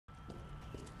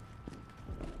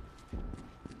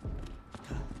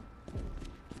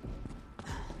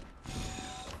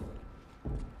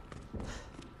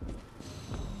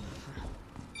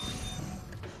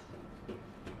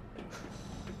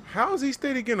How is he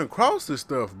steady getting across this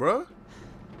stuff, bruh?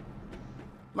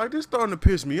 Like, this starting to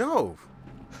piss me off.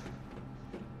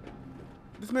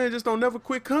 This man just don't never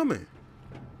quit coming.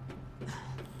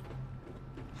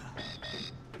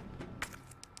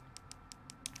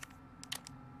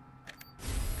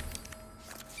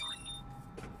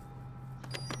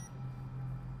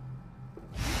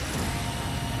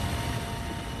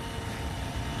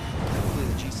 Hopefully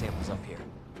the G sample's up here.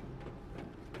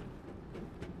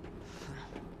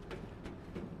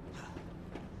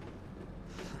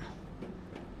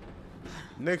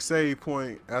 Next save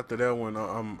point after that one,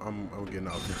 I'm getting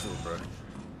off this one, bro.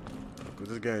 Cause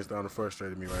this game's starting to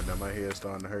frustrate me right now. My head's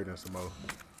starting to hurt some more.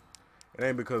 It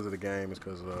ain't because of the game. It's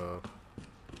because of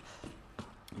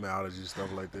my allergies,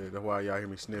 stuff like that. That's why y'all hear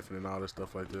me sniffing and all this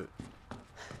stuff like that.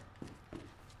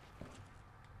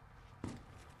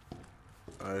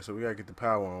 All right, so we gotta get the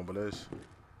power on, but let's.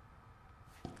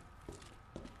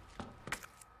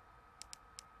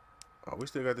 Oh, we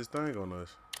still got this thing on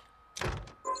us.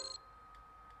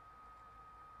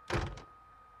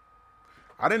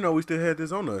 I didn't know we still had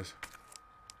this on us.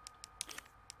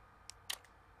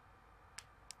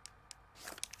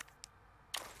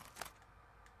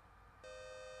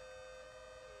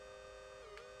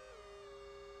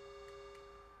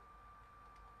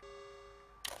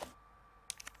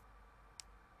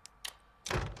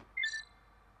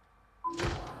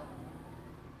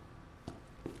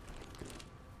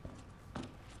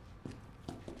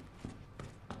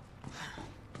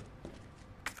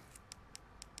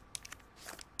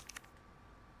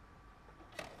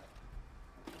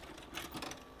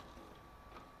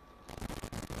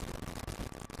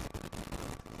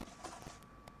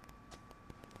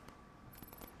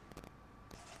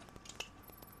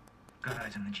 Got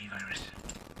eyes on the G-virus.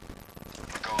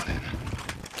 Going in.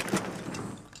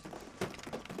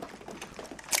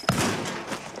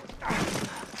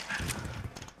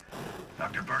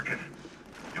 Dr. Birkin,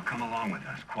 you'll come along with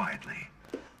us quietly.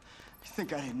 You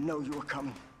think I didn't know you were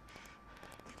coming?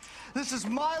 This is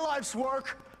my life's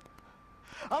work.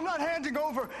 I'm not handing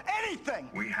over anything.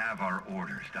 We have our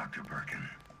orders, Dr. Birkin.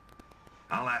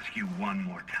 I'll ask you one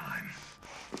more time.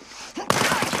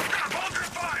 Hold your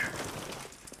fire!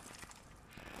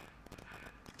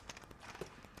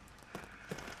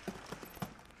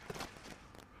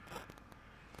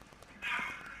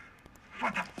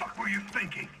 What the fuck were you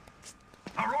thinking?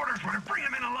 Our orders were to bring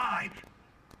him in alive.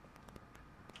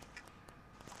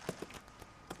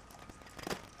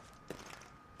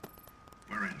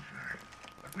 We're in, sir.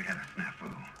 But we had a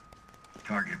snafu.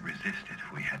 Target resisted.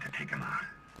 We had to take him out.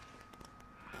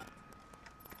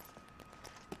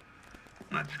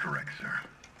 That's correct, sir.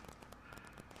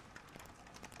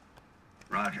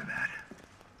 Roger that.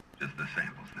 Just the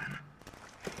samples, then.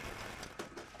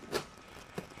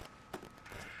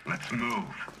 Let's move.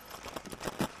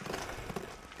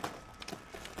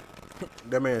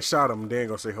 That man shot him, they ain't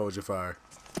gonna say hold your fire.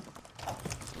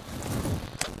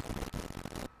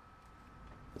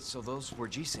 So those were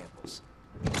G samples.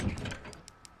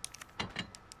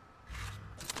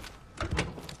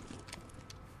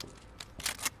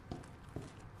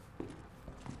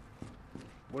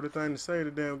 What a thing to say,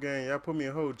 the damn game. Y'all put me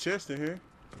a whole chest in here.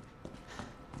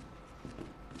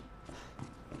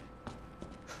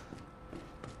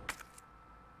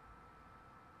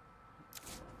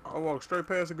 I walked straight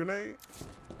past a grenade.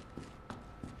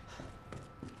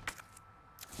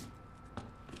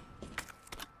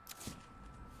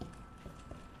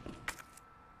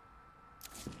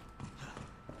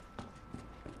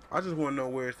 I just want to know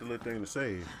where's the little thing to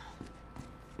save.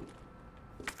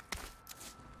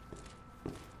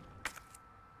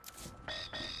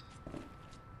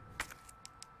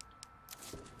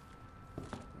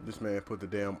 This man put the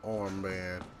damn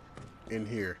armband in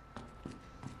here.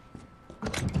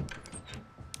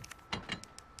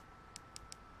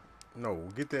 No,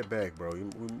 get that back, bro.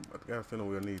 I got a feeling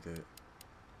we'll need that.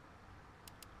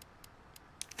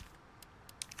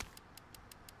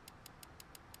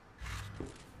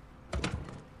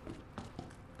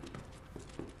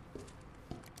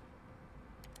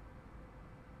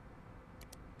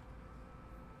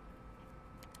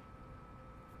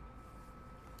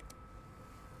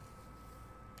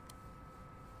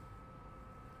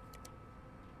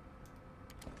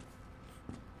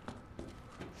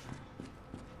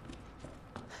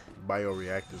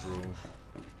 Bioreactors room.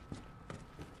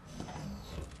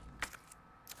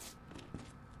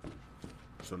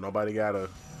 So nobody got a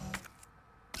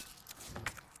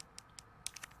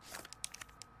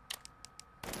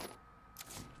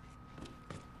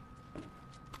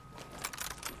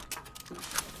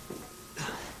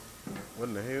what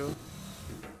in the hell?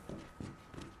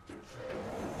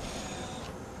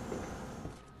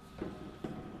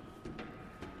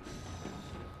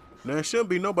 Now, there shouldn't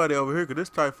be nobody over here because this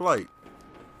tight flight.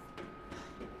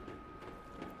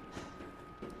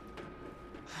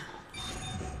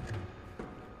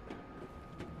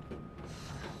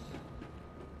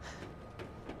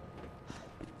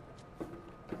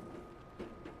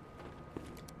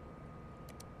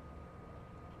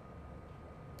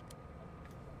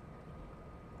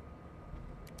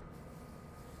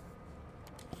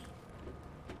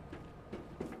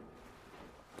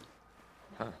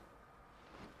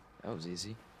 That was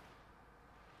easy.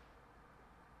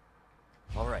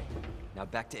 All right, now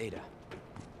back to Ada.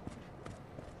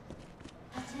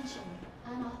 Attention,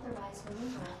 unauthorized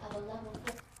removal of a level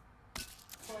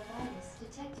 4 virus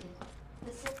detected.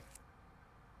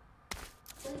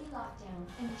 Facility lockdown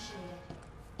initiated.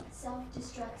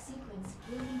 Self-destruct sequence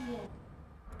will begin.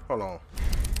 Hold on.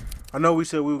 I know we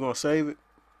said we were going to save it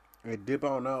and dip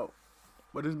on out,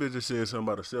 but this bitch just said something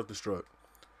about a self-destruct.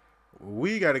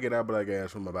 We got to get our black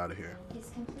ass from about here.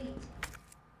 Is complete.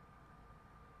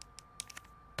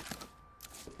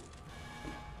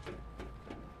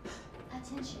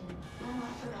 Attention,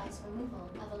 unauthorized removal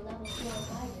of a level 4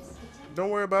 virus detected. Don't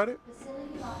worry about it.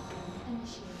 Facility lockdown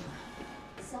initiated.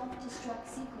 Self-destruct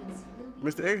sequence will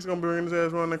begin. Mr. X gonna bring his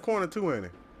ass around that corner too, ain't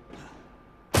he?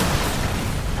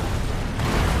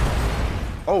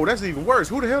 Oh, that's even worse.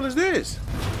 Who the hell is this?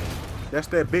 That's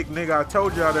that big nigga I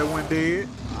told y'all that went dead.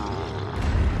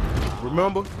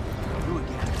 Remember? You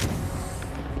again.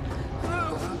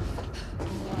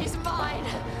 He's mine.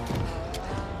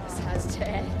 This has to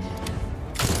end.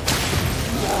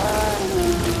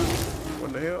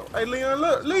 What the hell? Hey, Leon,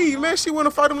 look, leave, man. She wanna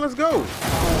fight him. Let's go.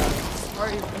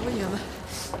 Sorry, William.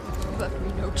 You left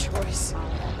me no choice.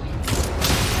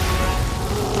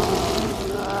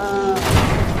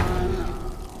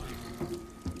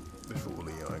 This fool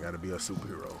Leon, I gotta be a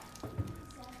superhero.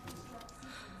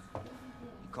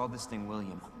 You called this thing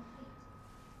William.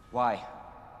 Why?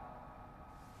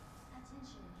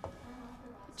 It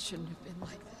shouldn't have been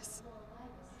like this.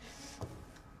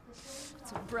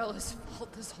 It's Umbrella's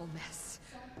fault, this whole mess.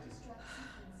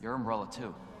 You're Umbrella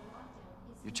too.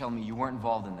 You're telling me you weren't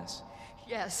involved in this?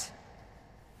 Yes.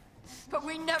 But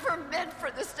we never meant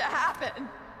for this to happen.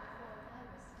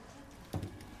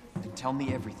 Then tell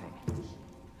me everything.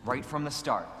 Right from the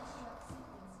start.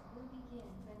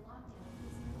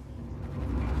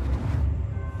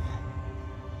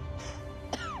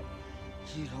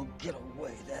 You don't get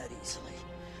away that easily.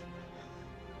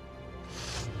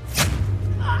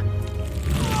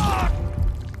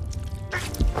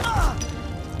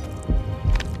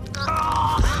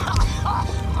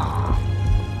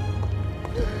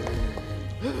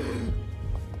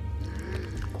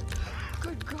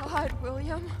 Good God,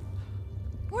 William.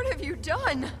 What have you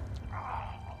done?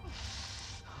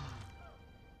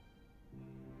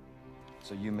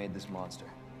 So you made this monster.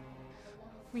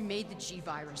 We made the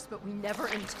G-Virus, but we never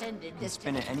intended You can this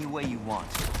spin to... it any way you want.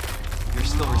 You're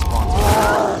still responsible.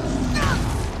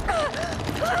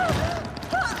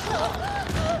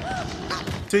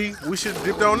 T, we should have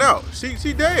dipped on out. She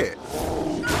dead.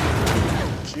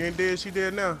 She ain't dead, she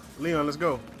dead now. Leon, let's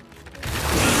go.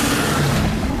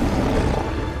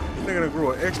 This nigga done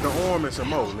grew an extra arm and some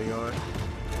more, Leon.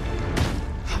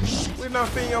 We not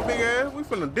feeding your big ass. We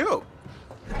finna dip.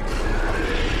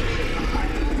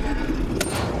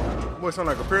 Boy, sound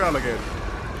like a prayer alligator.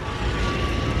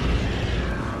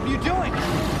 What are you doing?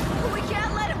 We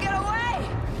can't let him get away!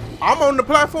 I'm on the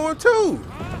platform too.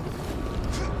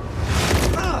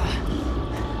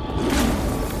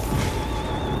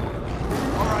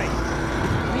 All right.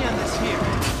 We end this here.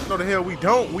 No, the hell we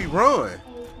don't. We run.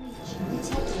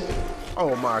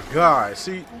 Oh my God.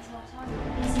 See,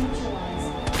 Is neutralized.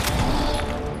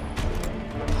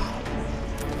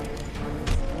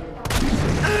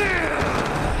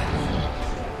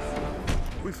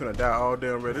 we finna die all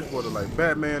damn red. This boy look like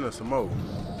Batman or some more.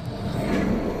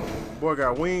 Boy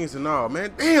got wings and all.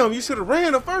 Man, damn, you should have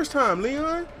ran the first time,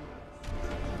 Leon.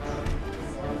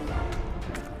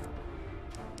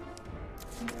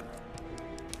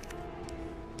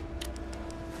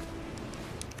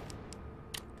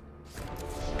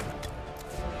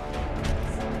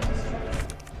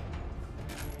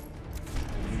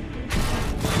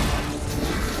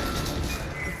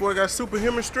 This boy got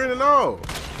superhuman strength and all.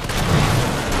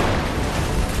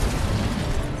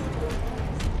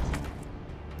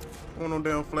 Going on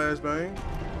down flashbang.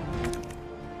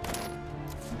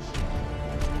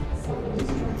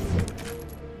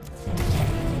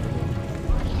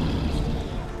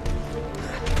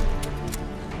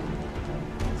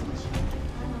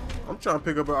 I'm trying to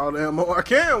pick up all the ammo I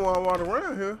can while I'm walking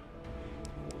around here.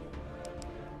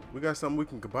 We got something we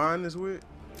can combine this with.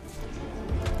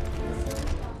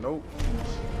 Nope.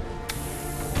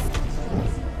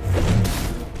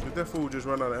 Did that fool just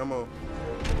run out of ammo?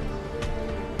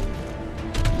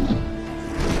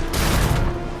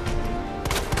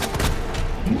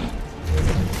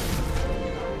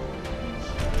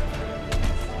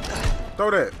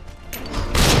 Throw that.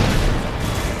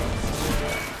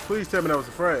 Please tell me that was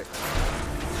a frag.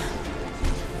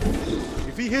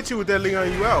 If he hit you with that,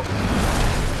 Leon, you out.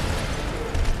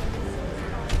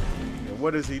 And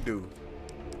what does he do?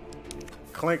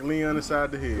 Clank Leon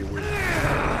inside the head with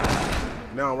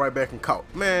it. Now I'm right back and caught.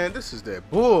 Man, this is that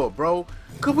bull, bro.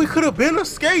 We could have been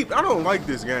escaped. I don't like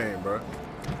this game, bro.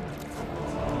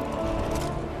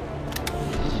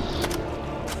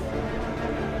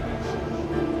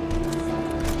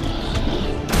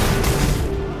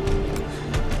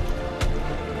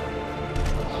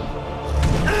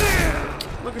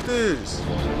 Look at this.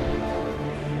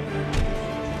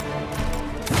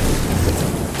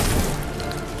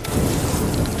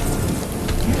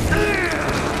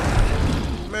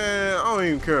 Man, I don't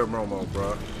even care no more,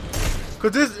 bro.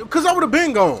 Cause I would have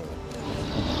been gone.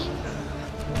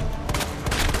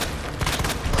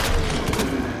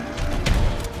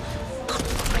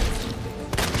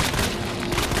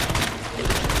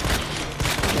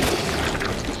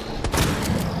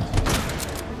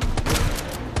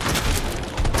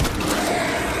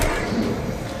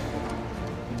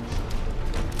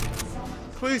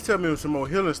 Please tell me there's some more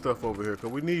healing stuff over here,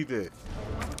 cause we need that.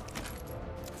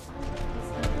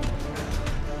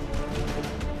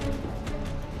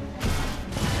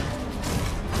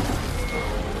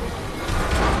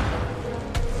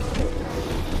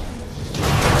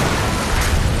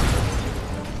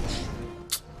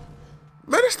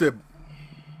 Man, it's the...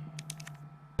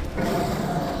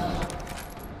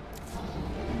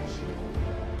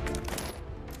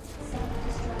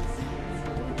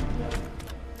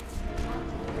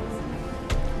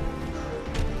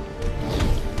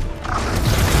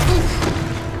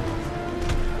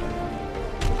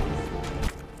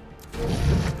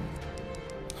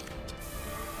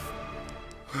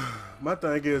 My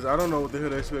thing is, I don't know what the hell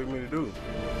they expect me to do.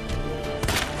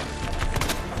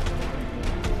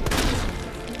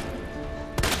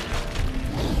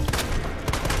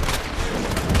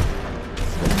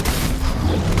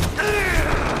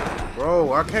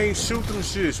 Bro, I can't shoot them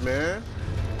shits, man.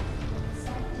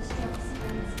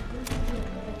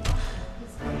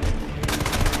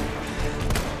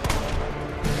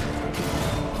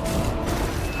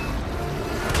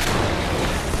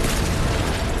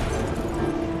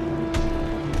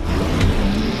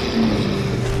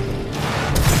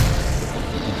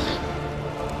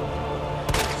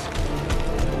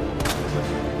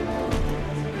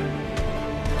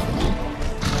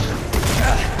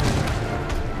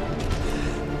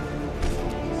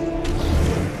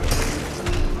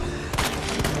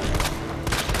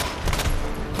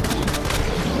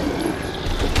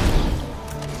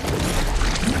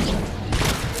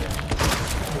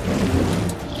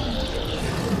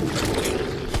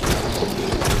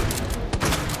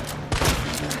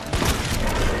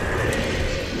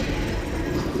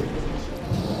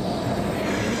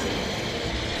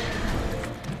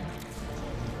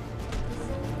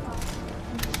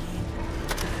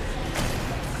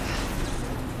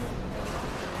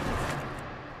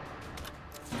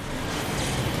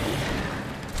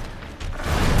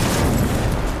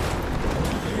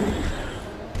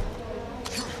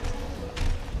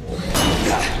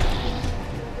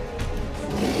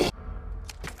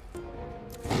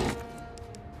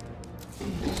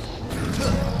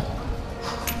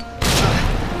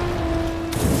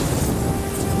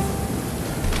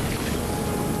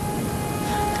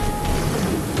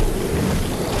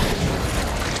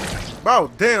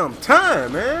 About damn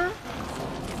time, man.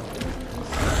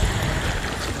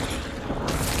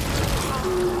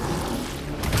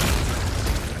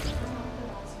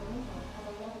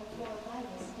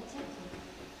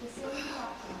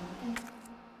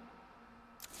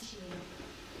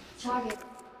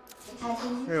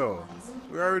 Hell,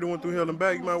 we already went through hell and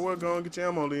back. You might well go and get your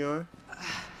ammo, Leon.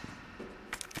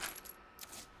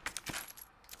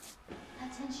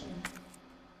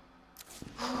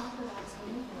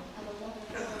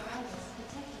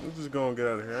 Let's just go and get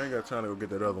out of here. I ain't got time to go get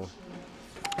that other one.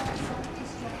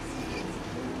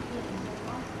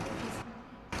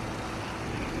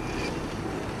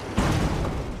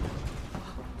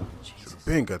 Should've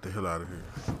been got the hell out of here.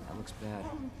 That looks bad.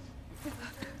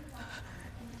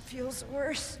 Feels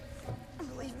worse.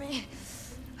 Believe me.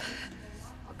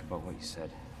 Look about what you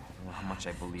said. I don't know how much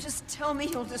I believe. Just tell me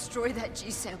you'll destroy that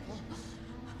G sample.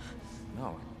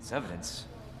 No, it's evidence.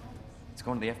 It's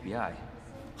going to the FBI.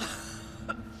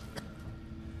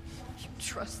 You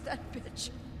trust that bitch.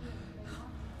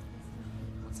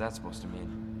 What's that supposed to mean?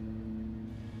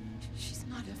 She's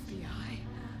not FBI.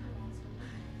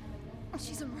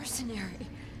 She's a mercenary.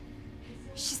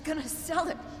 She's gonna sell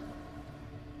it.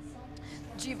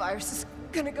 G-Virus is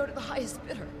gonna go to the highest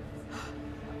bidder.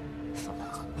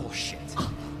 That's bullshit.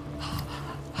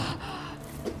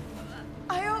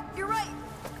 I hope you're right.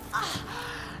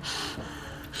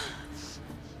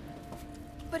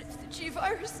 But if the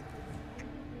G-Virus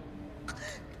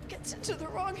gets into the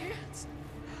wrong hands...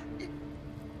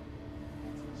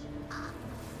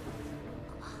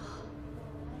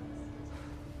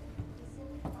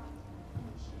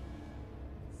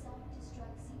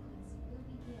 Self-destruct sequence will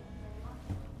begin when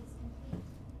lockdown is complete.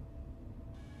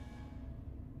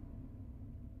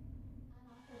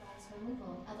 Unauthorized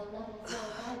removal of a level 4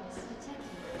 virus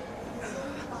detected.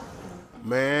 Resume lockdown.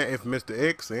 Man, if Mr.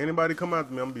 X or anybody come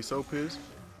after me, I'm gonna be so pissed.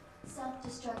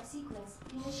 Self-destruct sequence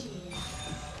initiated.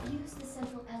 Use the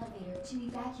central elevator to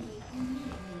evacuate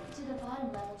immediately to the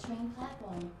bottom level train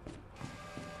platform.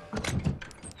 I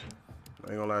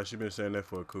ain't gonna lie, she been saying that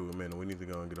for a cool minute. We need to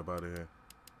go and get up out of here.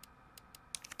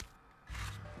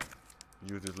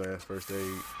 Use this last first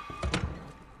aid.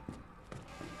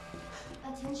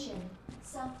 Attention.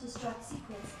 Self-destruct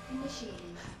sequence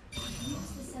initiated.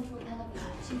 Use the central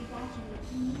elevator to evacuate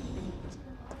immediately to the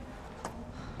bottom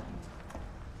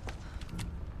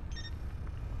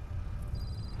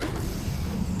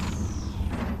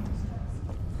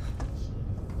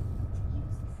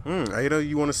Ada,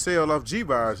 you want to sell off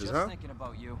G-Viruses, Just huh? thinking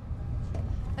about you.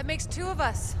 That makes 2 of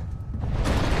us.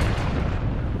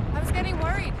 I was getting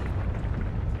worried.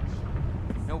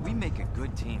 No, we make a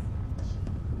good team.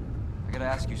 I gotta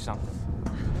ask you something.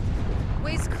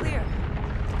 Way's clear.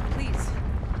 Please,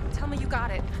 tell me you got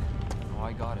it. Oh,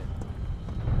 I got it.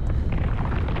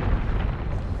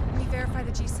 Let me verify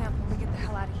the G sample and we get the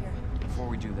hell out of here. Before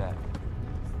we do that,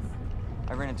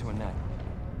 I ran into Annette.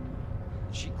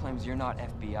 She claims you're not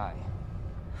FBI.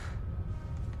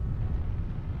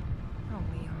 Oh,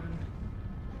 Leon.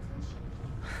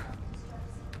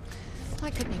 Why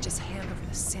couldn't you just hand over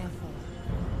the sample?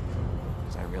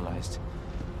 Because I realized,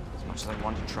 as much as I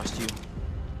wanted to trust you,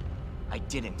 I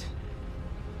didn't.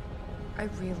 I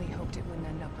really hoped it wouldn't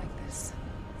end up like this.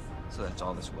 So that's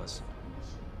all this was.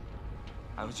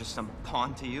 I was just some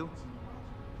pawn to you,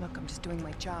 Look, I'm just doing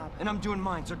my job. and I'm doing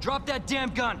mine, so drop that damn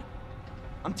gun!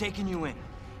 I'm taking you in.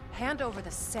 Hand over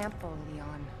the sample,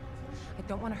 Leon. I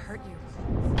don't want to hurt you.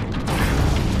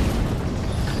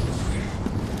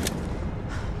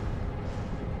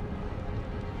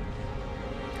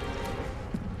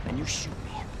 And you shoot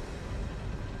me.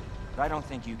 But I don't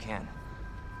think you can.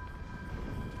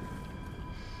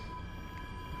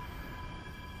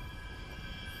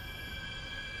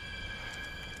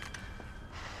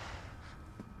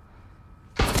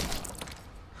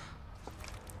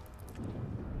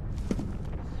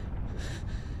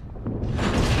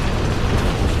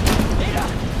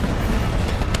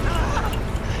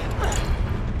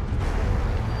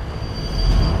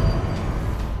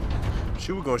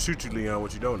 She was gonna shoot you, Leon,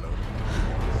 what you don't know.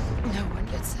 No one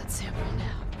gets that sample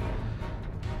now.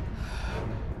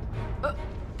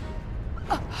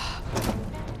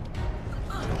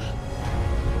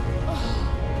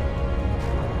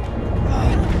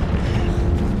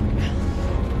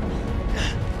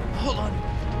 Hold on.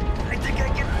 I think I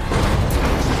can...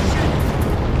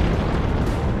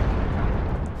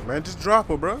 Man, just drop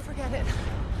her, bro. Forget it.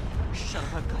 Shut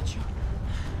up, I've got you.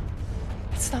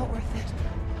 It's not worth it.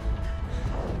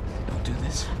 Don't do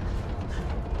this.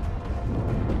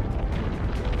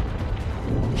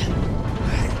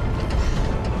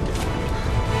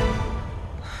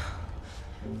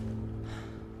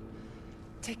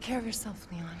 Take care of yourself,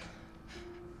 Leon.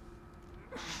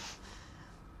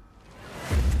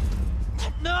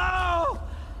 No!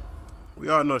 We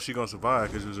all know she gonna survive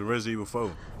because it was a Resident Evil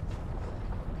 4.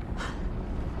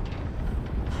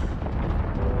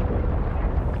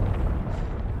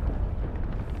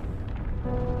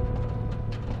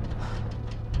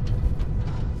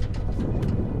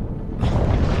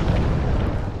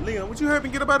 Leon, would you help me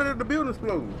get up out of there? The building's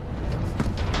exploding.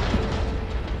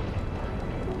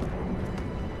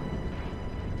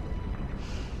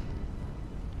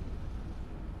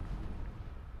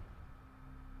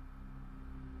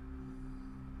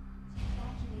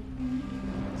 evacuate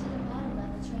immediately to the bottom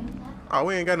level train platform. Oh,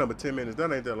 we ain't got number 10 minutes.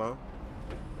 That ain't that long.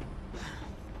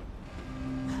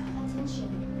 Attention.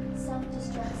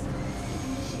 Self-destruct sequence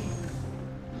initiated.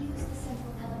 Use the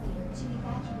central elevator to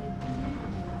evacuate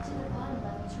immediately to the bottom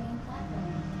level train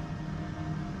platform.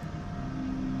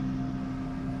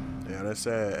 Yeah, that's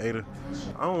sad. Ada,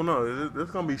 I don't know.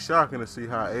 It's gonna be shocking to see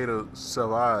how Ada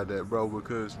survived that, bro.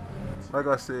 Because, like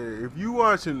I said, if you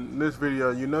watching this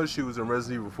video, you know she was in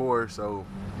Resident Evil 4. So,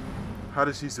 how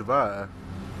did she survive?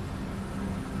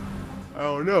 I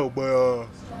don't know, but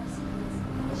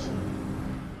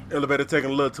elevator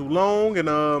taking a little too long,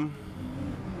 and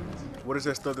what is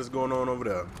that stuff that's going on over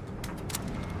there?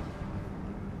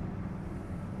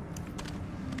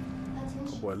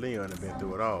 Oh boy, Leon has been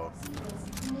through it all.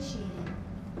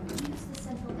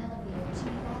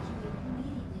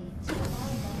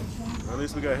 At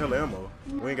least we got hella ammo.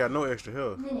 We ain't got no extra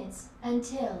health. Minutes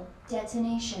until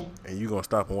detonation. And you gonna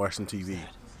stop and watch some TV.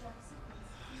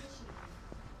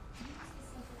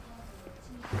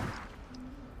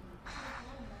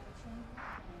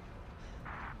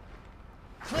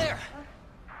 Claire!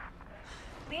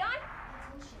 Leon?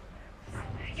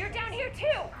 You're down here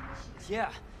too!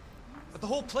 Yeah, but the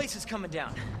whole place is coming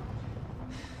down.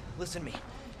 Listen to me.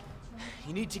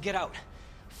 You need to get out.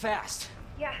 Fast.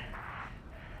 Yeah.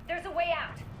 There's a way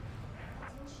out.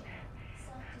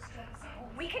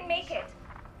 We can make it.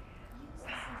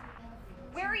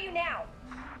 Where are you now?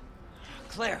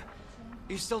 Claire,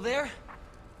 you still there?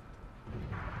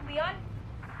 Leon?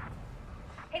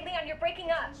 Hey, Leon, you're breaking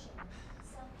up.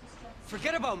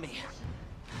 Forget about me.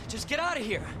 Just get out of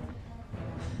here.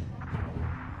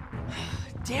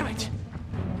 Damn it.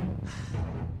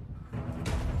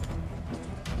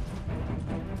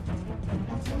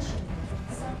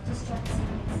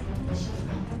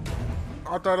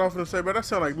 I thought I was gonna say, but that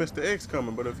sound like Mr. X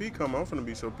coming. But if he coming, I'm gonna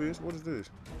be so pissed. What is this?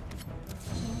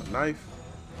 A knife?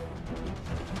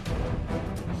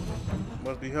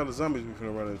 Must be hella zombies we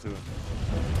finna run into.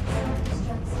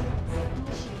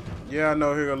 Yeah, I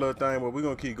know. Here got a little thing, but we're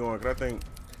gonna keep going because I think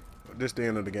this is the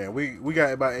end of the game. We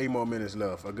got about 8 more minutes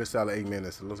left. A good solid 8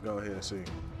 minutes. So let's go ahead and see. It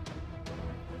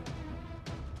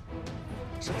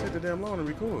should take the damn long to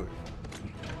record.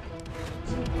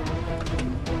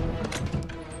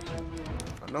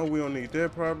 I know we don't need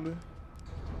that probably.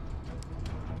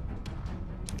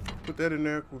 Put that in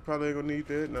there. We probably ain't gonna need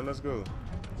that. Now let's go.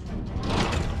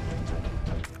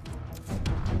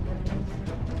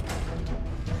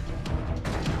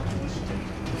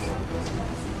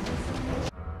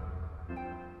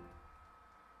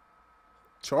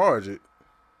 Charge it.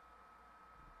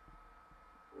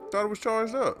 Thought it was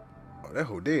charged up. Oh, that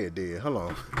whole dead. Hold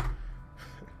on.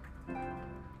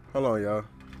 Hold on, y'all.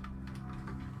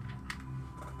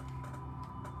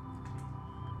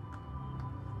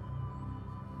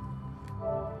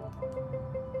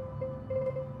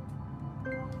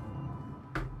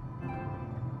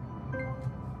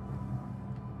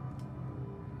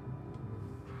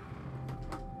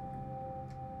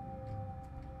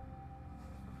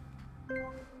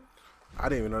 I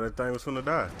didn't even know that thing was gonna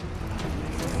die.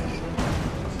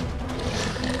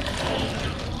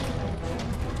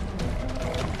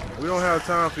 We don't have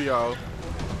time for y'all.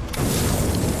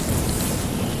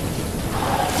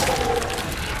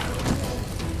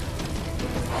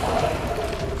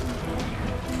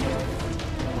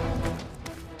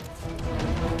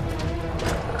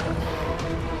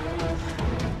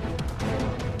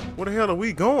 Where the hell are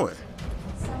we going?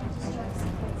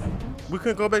 We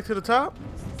couldn't go back to the top?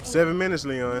 7 minutes,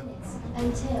 Leon.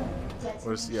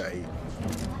 Let's see, 8.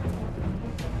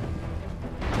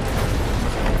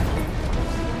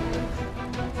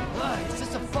 Is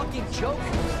this a fucking joke?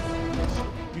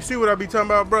 You see what I be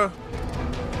talking about, bruh?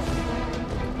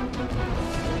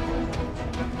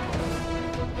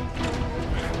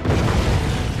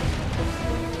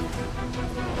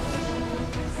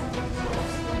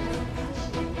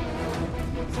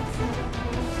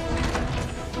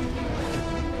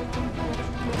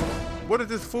 Where did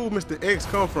this fool Mr. X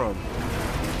come from?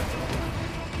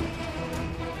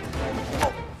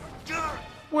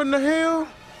 What in the hell?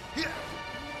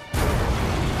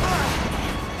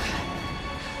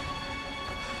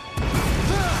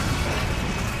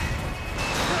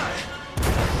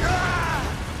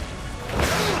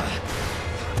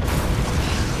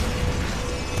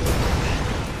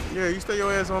 Yeah, you stay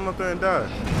your ass on up there and die.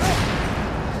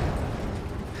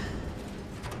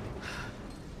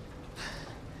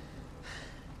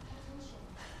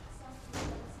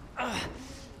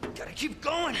 Gotta keep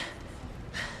going.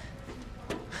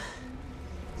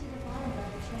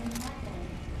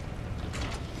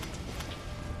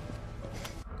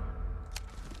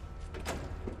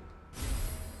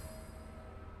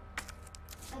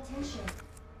 Attention.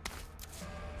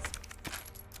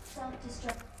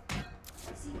 Self-destruct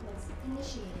sequence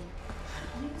initiated.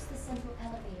 Use the central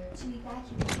elevator to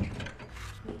evacuate.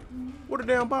 What the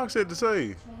damn box had to say?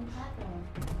 Train platform.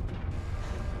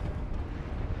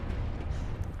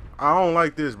 I don't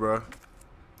like this, bro.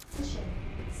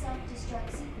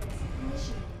 Self-destruct sequence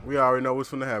initiated. We already know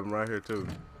what's gonna happen right here too.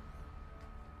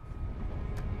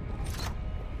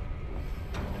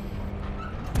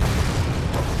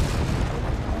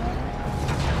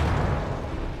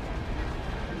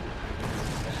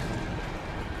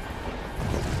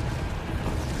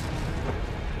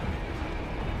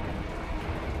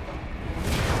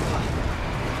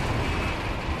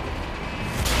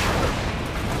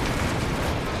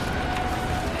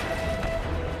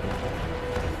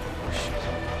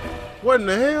 What in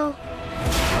the hell?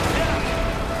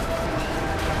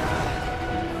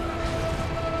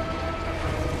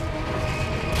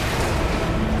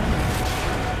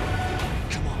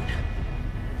 Come on.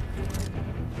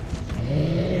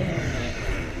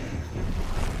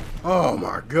 Oh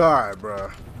my God, bro.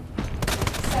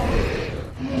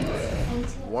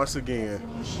 Once again.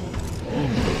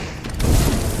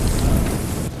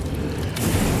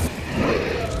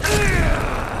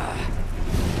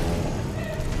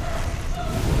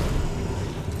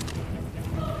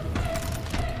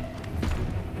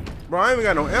 Bro, I ain't even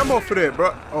got no ammo for that,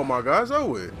 bro. Oh my God, it's over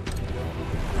with.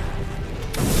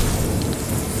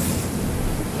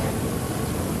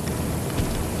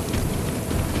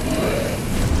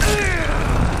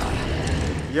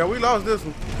 Yeah, we lost this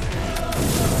one.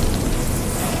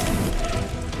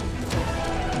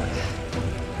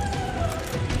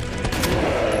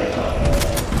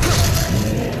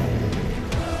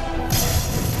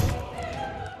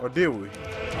 Or did we?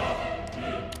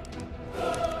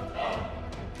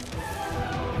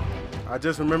 I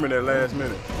just remembered that last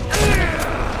minute.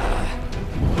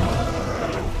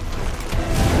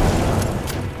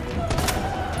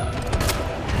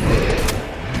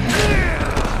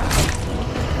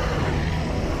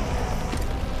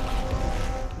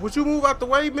 Would you move out the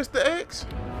way, Mr. X?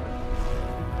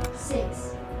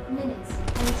 6 minutes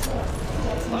until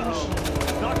detonation.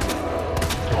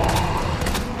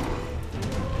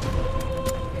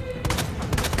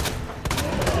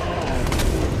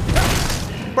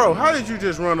 Bro, how did you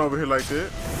just run over here like that?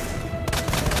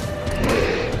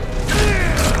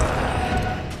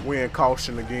 We in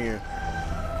caution again.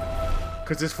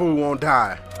 Cause this fool won't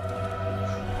die.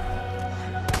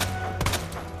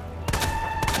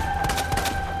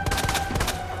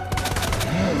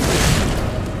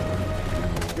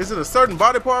 Is it a certain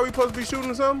body part we supposed to be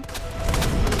shooting or something?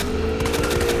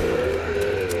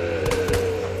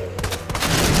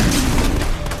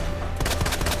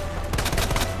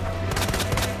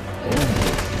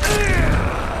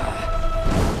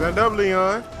 Stand up,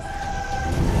 Leon.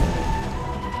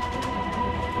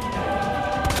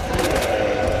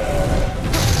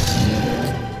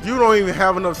 You don't even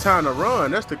have enough time to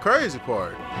run. That's the crazy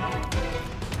part.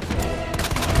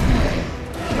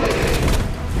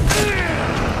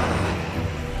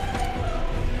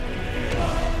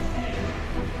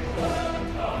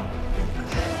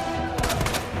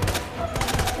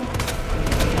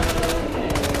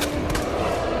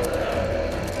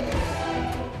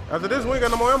 After this, we ain't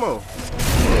got no more ammo.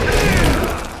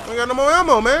 We ain't got no more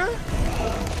ammo, man.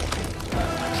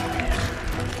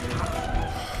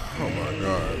 Oh my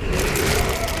God.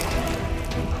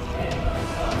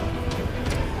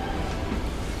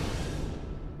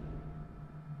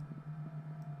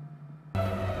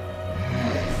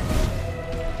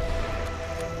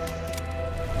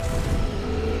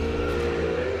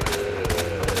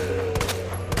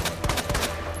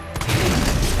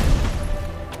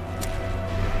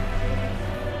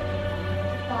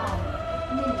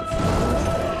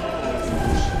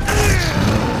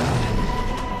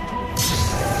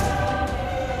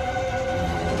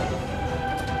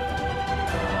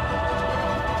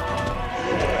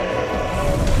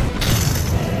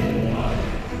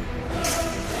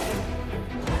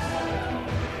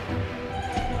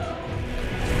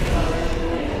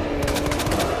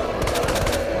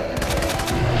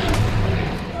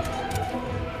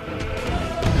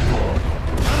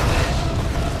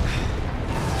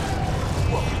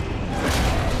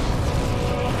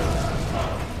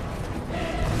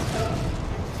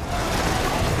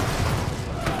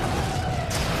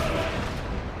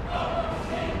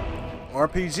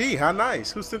 RPG, how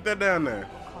nice. Who sent that down there?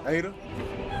 Ada?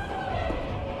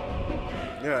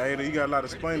 Yeah, Ada, you got a lot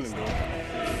of explaining to do.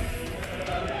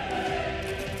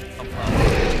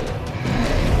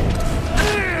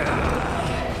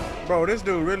 Bro, this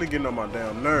dude really getting on my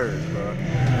damn nerves, bro.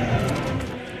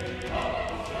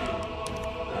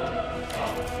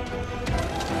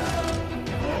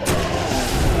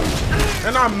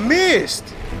 And I missed.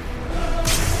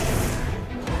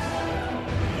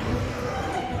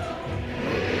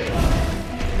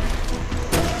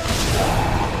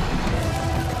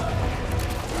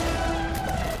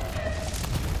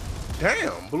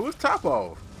 Damn, blew his top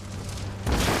off.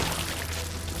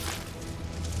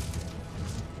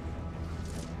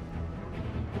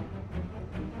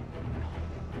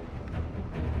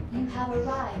 You have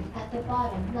arrived at the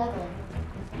bottom level.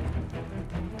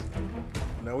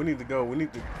 Now we need to go. We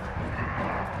need to. 4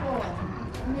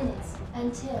 minutes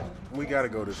until. We gotta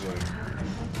go this way.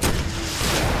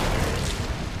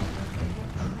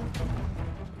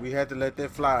 We had to let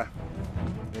that fly.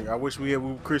 I wish we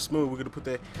had Chris Smooth. We could have put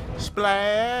that splash.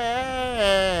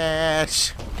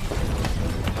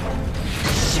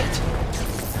 Shit!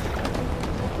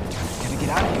 Gotta get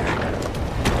out of here.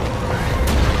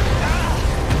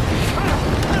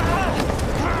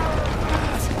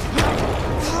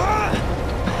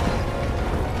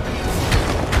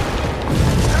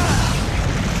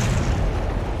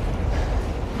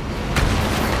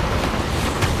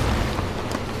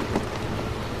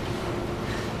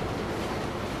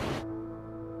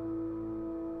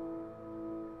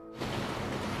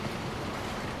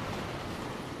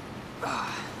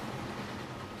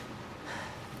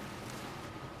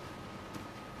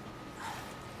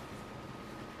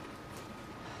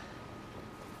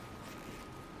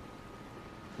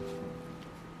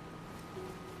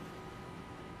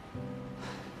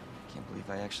 Can't believe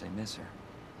I actually miss her.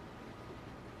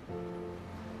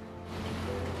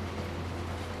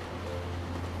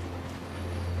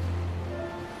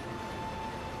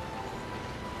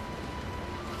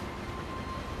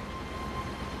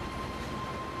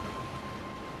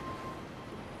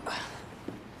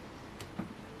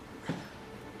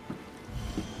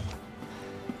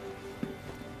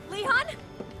 Leon?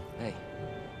 Hey.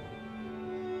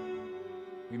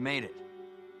 We made it.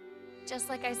 Just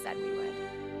like I said we would.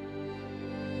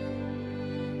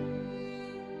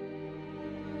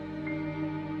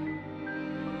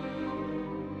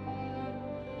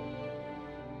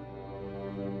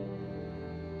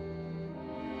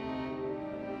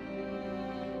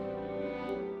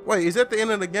 Wait, is that the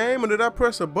end of the game, or did I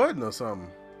press a button or something?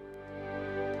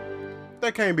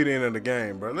 That can't be the end of the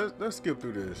game, bro. Let's skip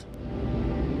through this.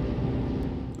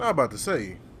 I'm about to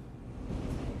say.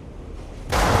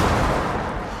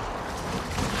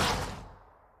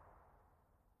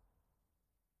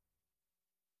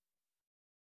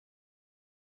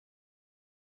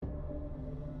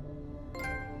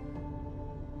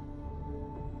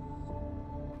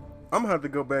 I'm gonna have to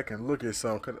go back and look at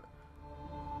something.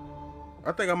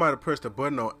 I think I might have pressed a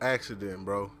button on accident,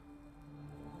 bro.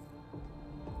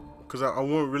 Cause I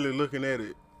wasn't really looking at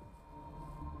it.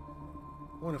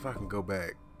 I wonder if I can go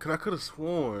back. Cause I could have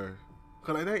sworn.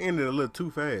 Cause like that ended a little too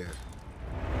fast.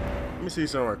 Let me see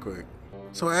something right quick.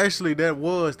 So actually that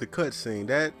was the cutscene.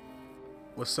 That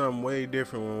was something way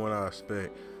different than what I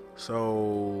expect.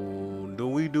 So do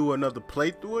we do another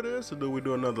playthrough of this, or do we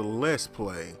do another Let's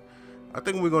Play? I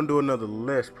think we're gonna do another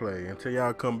Let's Play until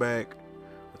y'all come back.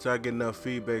 Until I get enough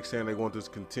feedback saying they want this to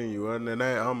continue. Other than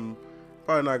that, I'm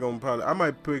probably not gonna I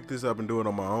might pick this up and do it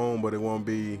on my own, but it won't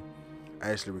be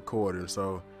actually recorded.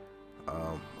 So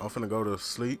I'm finna go to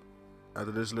sleep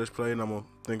after this Let's Play, and I'm gonna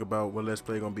think about what Let's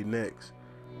Play gonna be next.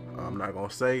 I'm not gonna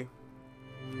say.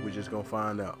 We're just gonna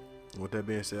find out. With that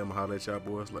being said, I'm gonna holler at y'all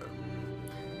boys later.